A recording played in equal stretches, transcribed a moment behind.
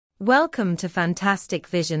Welcome to Fantastic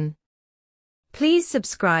Vision. Please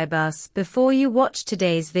subscribe us before you watch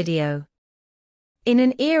today's video. In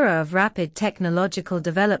an era of rapid technological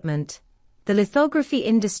development, the lithography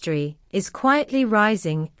industry is quietly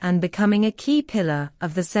rising and becoming a key pillar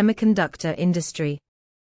of the semiconductor industry.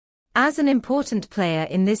 As an important player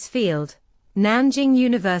in this field, Nanjing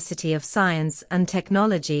University of Science and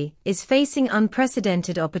Technology is facing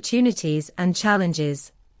unprecedented opportunities and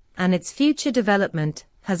challenges, and its future development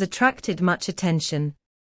has attracted much attention.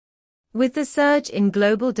 With the surge in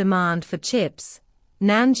global demand for chips,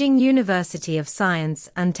 Nanjing University of Science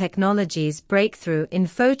and Technology's breakthrough in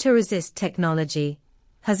photoresist technology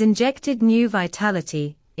has injected new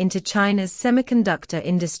vitality into China's semiconductor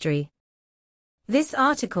industry. This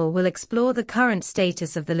article will explore the current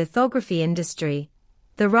status of the lithography industry,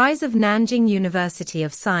 the rise of Nanjing University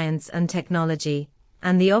of Science and Technology,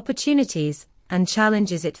 and the opportunities and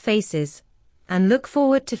challenges it faces, and look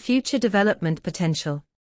forward to future development potential.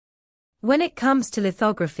 When it comes to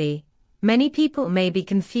lithography, many people may be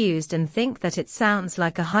confused and think that it sounds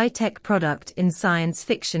like a high-tech product in science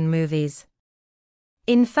fiction movies.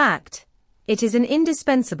 In fact, it is an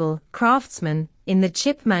indispensable craftsman in the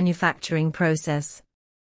chip manufacturing process.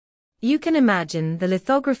 You can imagine the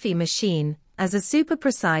lithography machine as a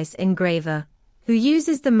super-precise engraver who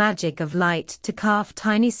uses the magic of light to carve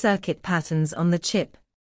tiny circuit patterns on the chip.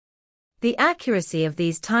 The accuracy of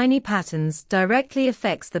these tiny patterns directly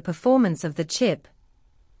affects the performance of the chip,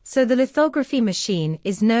 so the lithography machine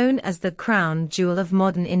is known as the crown jewel of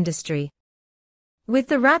modern industry. With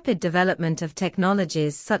the rapid development of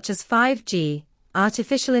technologies such as 5G,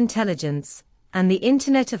 artificial intelligence, and the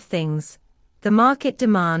Internet of Things, the market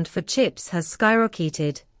demand for chips has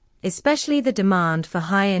skyrocketed, especially the demand for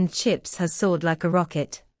high-end chips has soared like a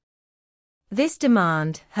rocket. This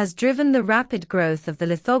demand has driven the rapid growth of the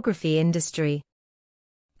lithography industry.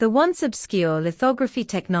 The once obscure lithography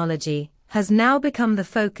technology has now become the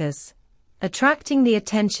focus, attracting the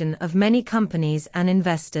attention of many companies and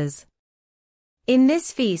investors. In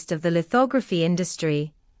this feast of the lithography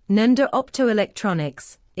industry, Nunda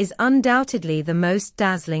Optoelectronics is undoubtedly the most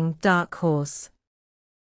dazzling dark horse.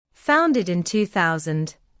 Founded in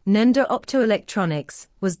 2000, Nunda Optoelectronics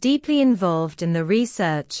was deeply involved in the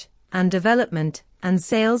research and development and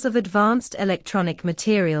sales of advanced electronic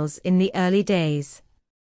materials in the early days.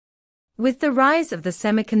 With the rise of the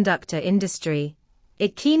semiconductor industry,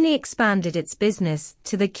 it keenly expanded its business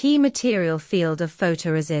to the key material field of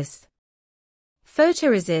photoresist.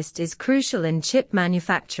 Photoresist is crucial in chip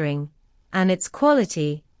manufacturing, and its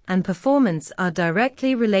quality and performance are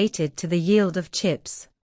directly related to the yield of chips.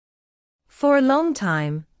 For a long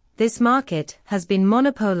time, this market has been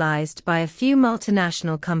monopolized by a few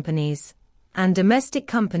multinational companies, and domestic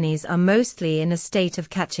companies are mostly in a state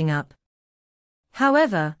of catching up.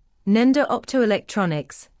 However, Nunda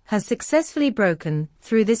Optoelectronics has successfully broken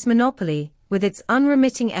through this monopoly with its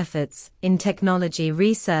unremitting efforts in technology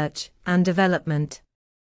research and development.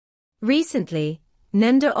 Recently,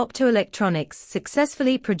 Nunda Optoelectronics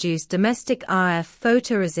successfully produced domestic RF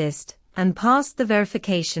photoresist and passed the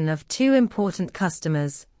verification of two important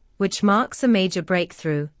customers, which marks a major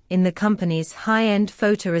breakthrough in the company's high-end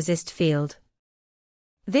photoresist field.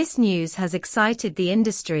 This news has excited the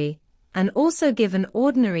industry and also given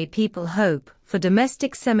ordinary people hope for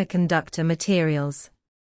domestic semiconductor materials.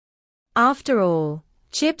 After all,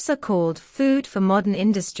 chips are called food for modern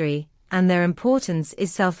industry, and their importance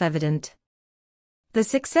is self-evident. The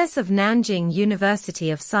success of Nanjing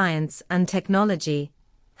University of Science and Technology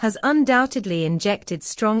has undoubtedly injected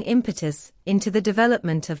strong impetus into the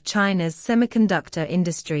development of China's semiconductor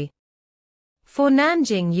industry. For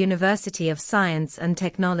Nanjing University of Science and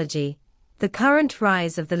Technology, the current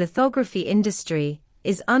rise of the lithography industry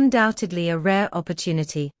is undoubtedly a rare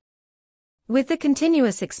opportunity. With the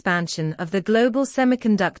continuous expansion of the global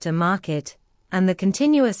semiconductor market and the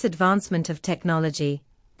continuous advancement of technology,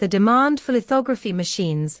 the demand for lithography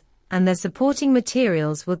machines and their supporting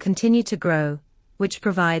materials will continue to grow, which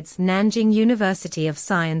provides Nanjing University of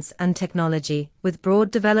Science and Technology with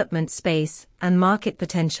broad development space and market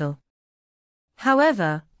potential.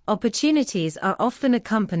 However, opportunities are often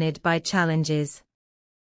accompanied by challenges.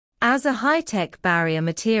 As a high-tech barrier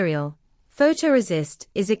material, photoresist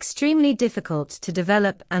is extremely difficult to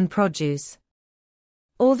develop and produce.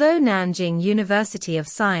 Although Nanjing University of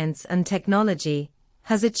Science and Technology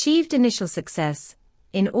has achieved initial success,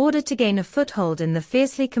 in order to gain a foothold in the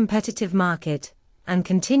fiercely competitive market and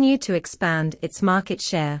continue to expand its market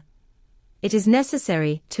share, it is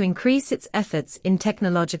necessary to increase its efforts in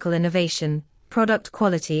technological innovation, product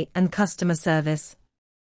quality and customer service.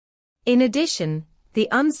 In addition, the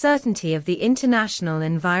uncertainty of the international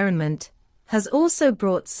environment has also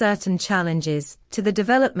brought certain challenges to the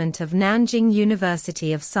development of Nanjing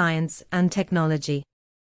University of Science and Technology.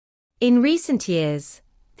 In recent years,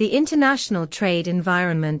 the international trade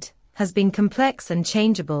environment has been complex and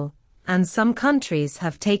changeable, and some countries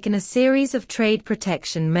have taken a series of trade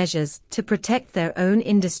protection measures to protect their own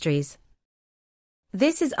industries.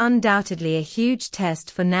 This is undoubtedly a huge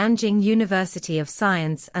test for Nanjing University of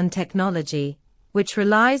Science and Technology, which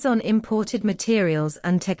relies on imported materials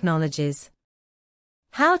and technologies.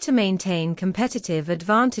 How to maintain competitive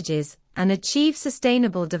advantages and achieve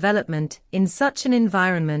sustainable development in such an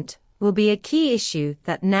environment will be a key issue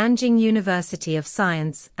that Nanjing University of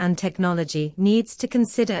Science and Technology needs to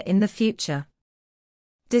consider in the future.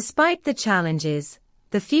 Despite the challenges,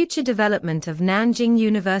 the future development of Nanjing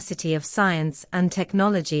University of Science and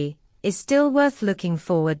Technology is still worth looking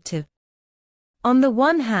forward to. On the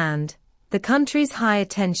one hand, the country's high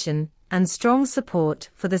attention and strong support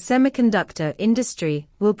for the semiconductor industry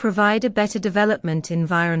will provide a better development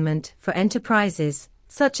environment for enterprises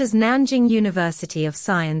such as Nanjing University of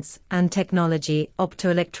Science and Technology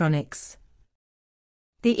Optoelectronics.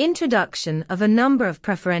 The introduction of a number of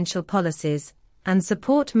preferential policies and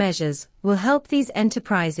support measures will help these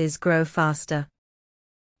enterprises grow faster.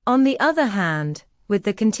 On the other hand, with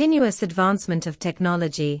the continuous advancement of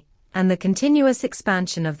technology and the continuous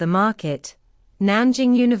expansion of the market,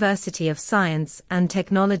 Nanjing University of Science and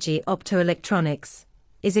Technology Optoelectronics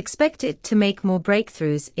is expected to make more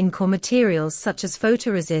breakthroughs in core materials such as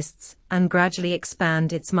photoresists and gradually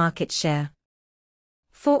expand its market share.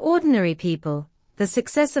 For ordinary people, the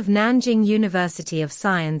success of Nanjing University of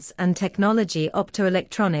Science and Technology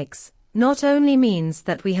Optoelectronics not only means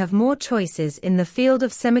that we have more choices in the field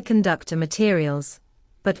of semiconductor materials,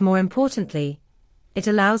 but more importantly, it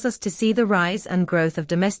allows us to see the rise and growth of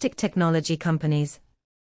domestic technology companies.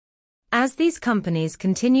 As these companies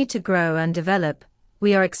continue to grow and develop,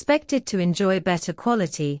 we are expected to enjoy better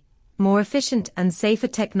quality, more efficient and safer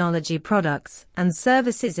technology products and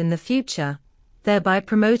services in the future, thereby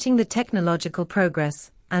promoting the technological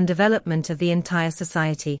progress and development of the entire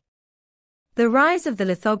society. The rise of the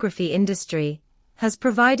lithography industry has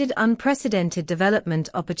provided unprecedented development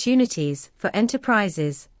opportunities for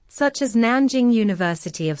enterprises such as Nanjing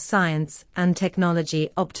University of Science and Technology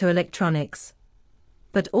Optoelectronics,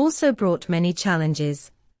 but also brought many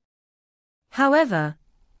challenges. However,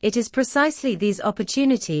 it is precisely these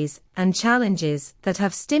opportunities and challenges that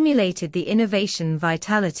have stimulated the innovation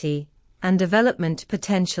vitality and development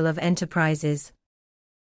potential of enterprises.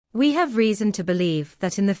 We have reason to believe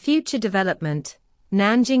that in the future development,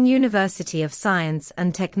 Nanjing University of Science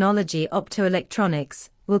and Technology Optoelectronics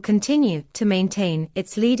will continue to maintain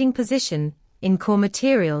its leading position in core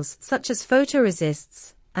materials such as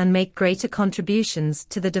photoresists and make greater contributions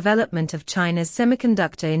to the development of China's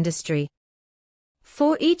semiconductor industry.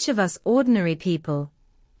 For each of us ordinary people,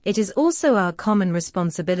 it is also our common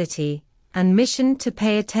responsibility and mission to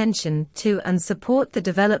pay attention to and support the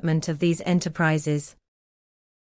development of these enterprises.